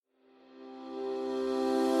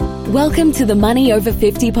Welcome to the Money Over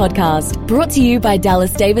 50 podcast, brought to you by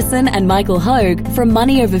Dallas Davison and Michael Hogue from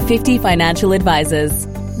Money Over 50 Financial Advisors.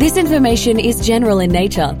 This information is general in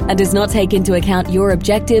nature and does not take into account your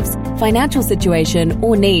objectives, financial situation,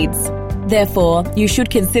 or needs. Therefore, you should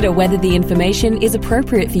consider whether the information is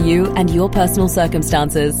appropriate for you and your personal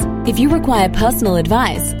circumstances. If you require personal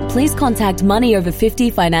advice, please contact Money Over 50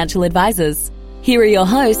 Financial Advisors. Here are your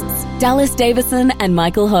hosts, Dallas Davison and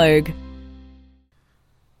Michael Hogue.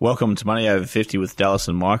 Welcome to Money Over 50 with Dallas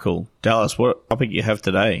and Michael. Dallas, what topic you have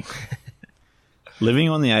today? Living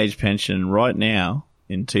on the age pension right now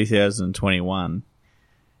in 2021,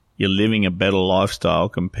 you're living a better lifestyle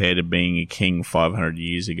compared to being a king 500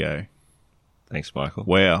 years ago. Thanks, Michael.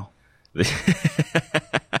 Wow. This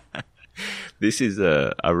is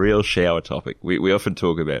a real shower topic. We often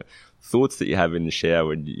talk about thoughts that you have in the shower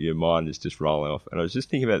when your mind is just rolling off. And I was just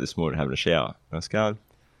thinking about this morning having a shower. And I was going,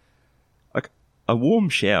 like, a warm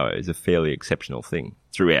shower is a fairly exceptional thing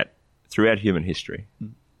throughout human history.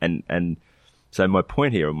 And so my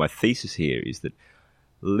point here, or my thesis here, is that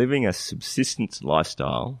living a subsistence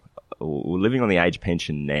lifestyle or living on the age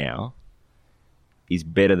pension now is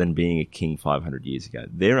better than being a king 500 years ago.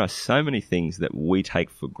 There are so many things that we take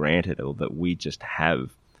for granted or that we just have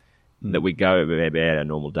that we go about our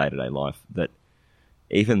normal day-to-day life that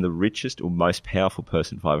even the richest or most powerful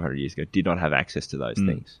person 500 years ago did not have access to those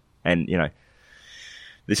things. And, you know,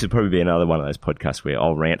 this would probably be another one of those podcasts where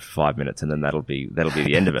I'll rant for 5 minutes and then that'll be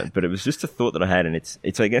the end of it. But it was just a thought that I had, and it's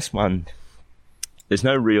I guess one. There's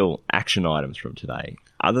no real action items from today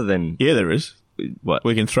other than there is. What?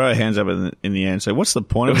 We can throw our hands up in the air and say, "What's the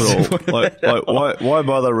point of it all? like why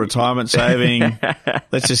bother retirement saving?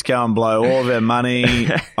 Let's just go and blow all of our money.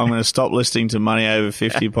 I'm going to stop listening to Money Over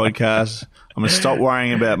 50 podcasts. I'm going to stop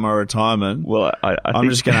worrying about my retirement. Well, I'm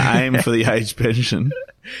just going to aim for the age pension."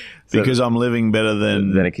 Because I'm living better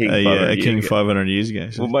than a king 500 years ago.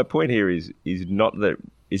 So. Well, my point here is not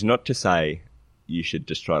to say you should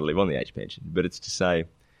just try to live on the age pension, but it's to say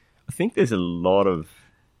I think there's a lot of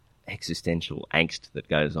existential angst that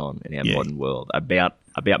goes on in our modern world about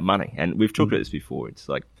money, and we've talked about this before. It's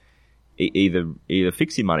like either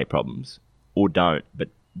fix your money problems or don't, but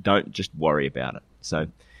don't just worry about it. So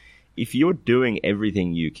if you're doing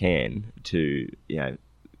everything you can to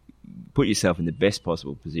put yourself in the best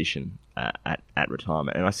possible position at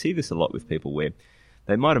retirement. And I see this a lot with people where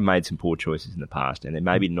they might have made some poor choices in the past and they're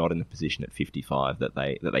maybe not in the position at 55 that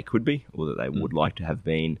they could be or that they would like to have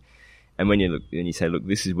been. And when you say, look,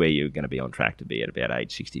 this is where you're going to be on track to be at about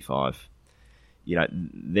age 65,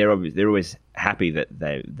 they're always happy that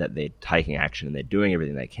they're taking action and they're doing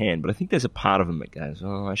everything they can. But I think there's a part of them that goes,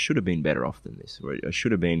 oh, I should have been better off than this, or I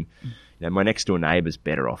should have been, my next door neighbour's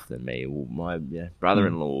better off than me, or my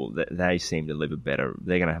brother-in-law, they seem to live they're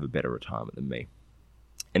going to have a better retirement than me.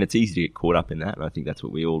 And it's easy to get caught up in that. And I think that's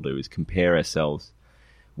what we all do, is compare ourselves.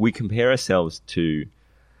 We compare ourselves to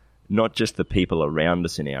not just the people around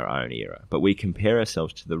us in our own era, but we compare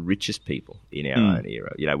ourselves to the richest people in our own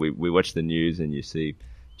era. We watch the news and you see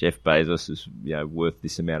Jeff Bezos is worth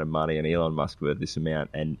this amount of money and Elon Musk worth this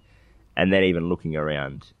amount, and then even looking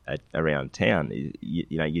around town,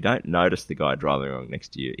 you don't notice the guy driving along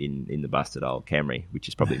next to you in the busted old Camry, which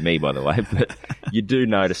is probably me, by the way, but you do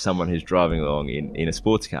notice someone who's driving along in a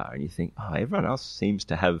sports car, and you think, oh, everyone else seems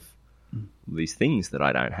to have these things that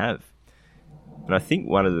I don't have. And I think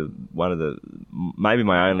one of the maybe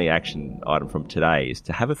my only action item from today is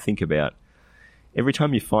to have a think about every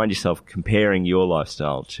time you find yourself comparing your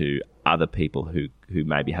lifestyle to other people who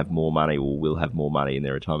maybe have more money or will have more money in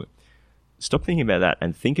their retirement. Stop thinking about that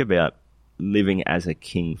and think about living as a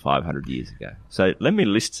king 500 years ago. So let me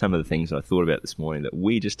list some of the things I thought about this morning that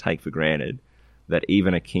we just take for granted that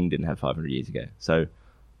even a king didn't have 500 years ago. So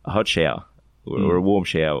a hot shower or a warm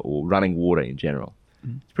shower or running water in general.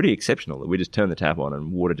 It's pretty exceptional that we just turn the tap on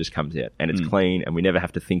and water just comes out and it's clean, and we never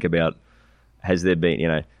have to think about, has there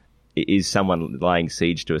been, is someone laying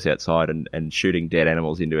siege to us outside and shooting dead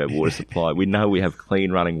animals into our water supply? We know we have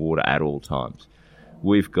clean running water at all times.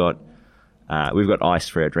 We've got ice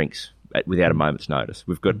for our drinks without a moment's notice.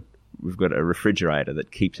 We've got a refrigerator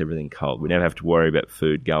that keeps everything cold. We never have to worry about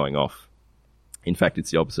food going off. In fact, it's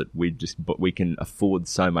the opposite. We can afford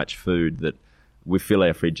so much food that we fill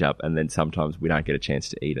our fridge up, and then sometimes we don't get a chance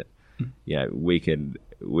to eat it.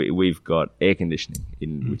 We've got air conditioning,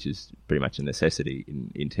 which is pretty much a necessity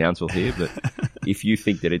in Townsville here. But if you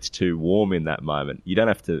think that it's too warm in that moment, you don't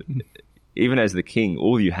have to. Even as the king,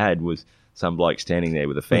 all you had was some bloke standing there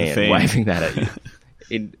with a fan waving that at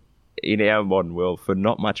you. In our modern world, for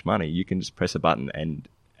not much money, you can just press a button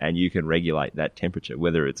and you can regulate that temperature,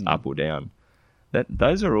 whether it's up or down.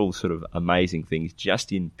 those are all sort of amazing things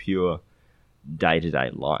just in pure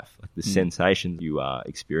day-to-day life, like the sensations you are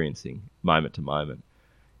experiencing moment to moment.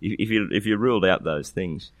 If you ruled out those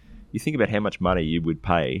things, you think about how much money you would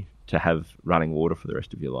pay to have running water for the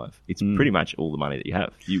rest of your life. It's pretty much all the money that you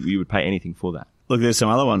have. You would pay anything for that. Look, there's some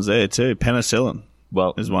other ones there too. Penicillin,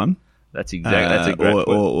 is one. That's exactly. That's a great point.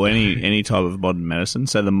 Or any type of modern medicine.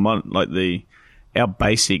 So our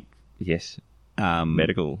basic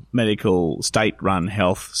medical state-run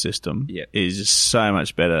health system is just so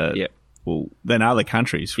much better than other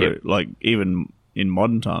countries even in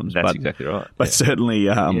modern times. That's exactly right. But certainly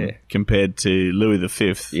compared to Louis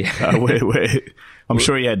V, where I'm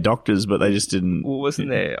sure he had doctors, but they just didn't. Well, wasn't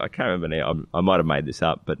there? I can't remember now. I might have made this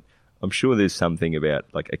up, but I'm sure there's something about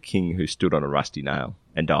like a king who stood on a rusty nail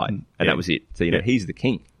and died, and that was it. So he's the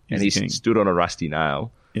king, and he stood on a rusty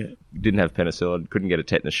nail. Yeah. Didn't have penicillin, couldn't get a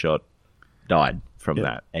tetanus shot, died from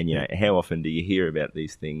that. And how often do you hear about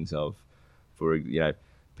these things for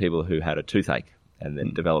people who had a toothache and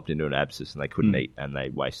then developed into an abscess and they couldn't eat and they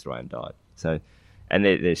wasted away and died. So, and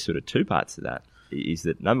there's sort of two parts to that. Is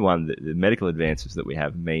that number one, the medical advances that we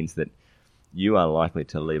have means that you are likely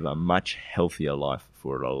to live a much healthier life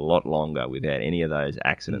for a lot longer without any of those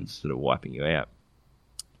accidents sort of wiping you out.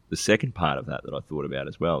 The second part of that I thought about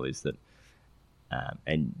as well is that,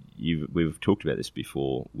 and we've talked about this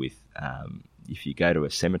before with if you go to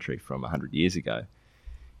a cemetery from 100 years ago,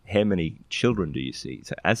 how many children do you see?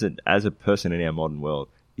 So as a person in our modern world,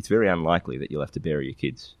 it's very unlikely that you'll have to bury your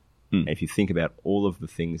kids. And if you think about all of the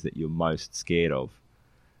things that you're most scared of,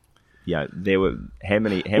 there were how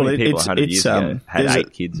many people 100 years ago had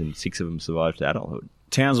 8 kids and 6 of them survived to adulthood.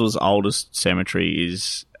 Townsville's oldest cemetery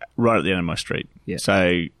is right at the end of my street. Yeah.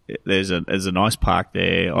 So there's a nice park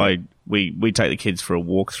there. Yeah. We take the kids for a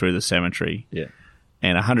walk through the cemetery. Yeah.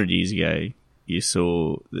 And 100 years ago, you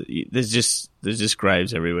saw there's just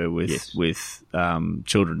graves everywhere with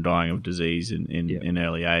children dying of disease in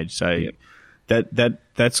early age. So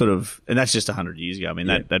that sort of, and that's just 100 years ago. I mean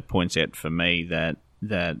that points out for me that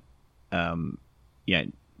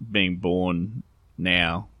being born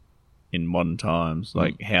now in modern times,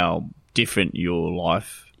 like how different your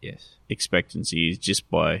life expectancy is just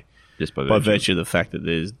by virtue of the fact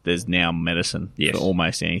that there's now medicine for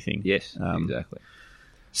almost anything. Yes, exactly.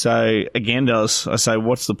 So again, I say,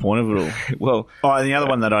 what's the point of it all? Well, the other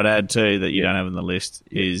one that I'd add too that you don't have on the list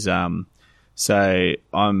is, so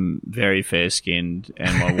I'm very fair skinned,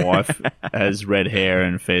 and my wife has red hair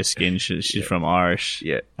and fair skin. She's from Irish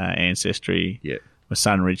ancestry. Yeah. My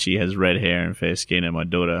son Richie has red hair and fair skin, and my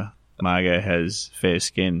daughter Margot has fair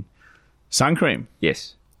skin. Sun cream.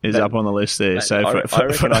 Yes. Is up on the list there. Mate, so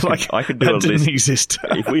I could do a list. Exist.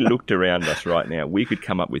 If we looked around us right now, we could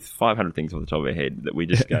come up with 500 things off the top of our head that we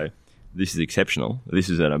just go, this is exceptional. This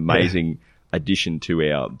is an amazing addition to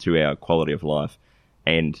our quality of life.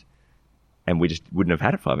 And we just wouldn't have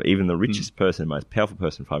had it 500. Even the richest person, most powerful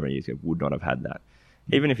person 500 years ago would not have had that.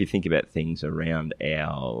 Even if you think about things around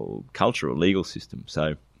our cultural legal system.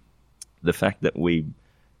 So the fact that we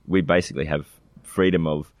basically have freedom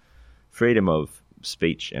of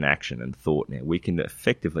speech and action and thought now. We can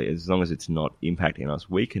effectively, as long as it's not impacting us,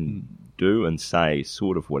 we can do and say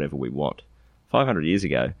sort of whatever we want. 500 years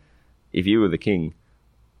ago, if you were the king,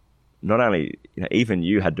 not only, even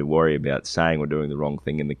you had to worry about saying or doing the wrong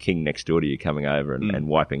thing and the king next door to you coming over and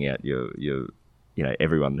wiping out your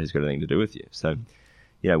everyone who's got anything to do with you. So,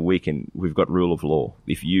 we've got rule of law.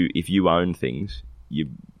 If you own things,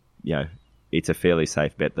 it's a fairly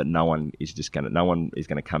safe bet that no one is going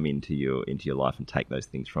to come into your life and take those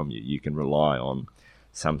things from you. You can rely on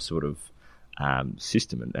some sort of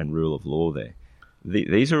system and rule of law there.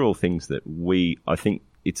 These are all things that I think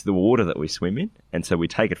it's the water that we swim in, and so we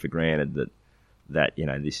take it for granted that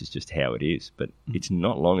this is just how it is. But it's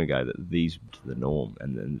not long ago that these were the norm,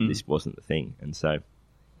 and this wasn't the thing. And so,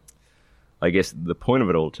 I guess the point of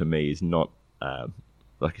it all to me is not,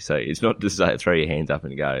 like I say, it's not to say throw your hands up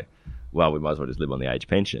and go, well, we might as well just live on the age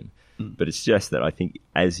pension. But it's just that I think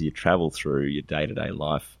as you travel through your day-to-day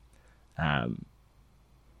life,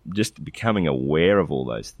 just becoming aware of all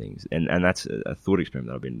those things, and that's a thought experiment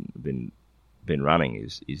that I've been running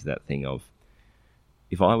is that thing of,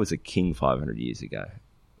 if I was a king 500 years ago,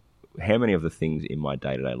 how many of the things in my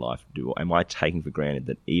day-to-day life am I taking for granted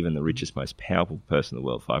that even the richest, most powerful person in the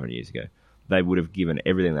world 500 years ago, they would have given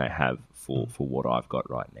everything they have for what I've got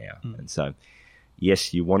right now. And so,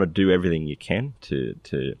 yes, you want to do everything you can to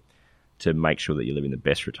make sure that you're living the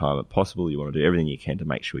best retirement possible. You want to do everything you can to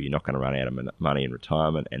make sure you're not going to run out of money in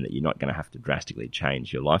retirement and that you're not going to have to drastically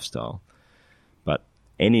change your lifestyle. But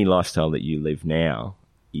any lifestyle that you live now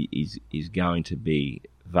is going to be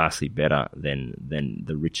vastly better than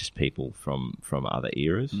the richest people from other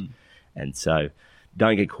eras. And so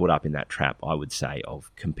don't get caught up in that trap, I would say, of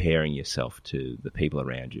comparing yourself to the people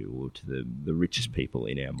around you or to the richest people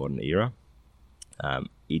in our modern era.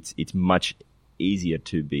 It's much easier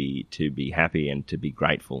to be happy and to be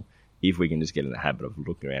grateful if we can just get in the habit of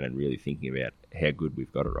looking around and really thinking about how good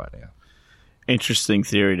we've got it right now. Interesting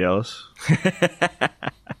theory, Dallas.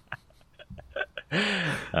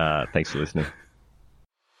 Thanks for listening.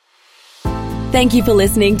 Thank you for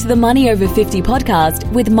listening to the Money Over 50 podcast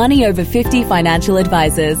with Money Over 50 Financial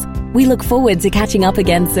Advisors. We look forward to catching up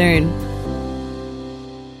again soon.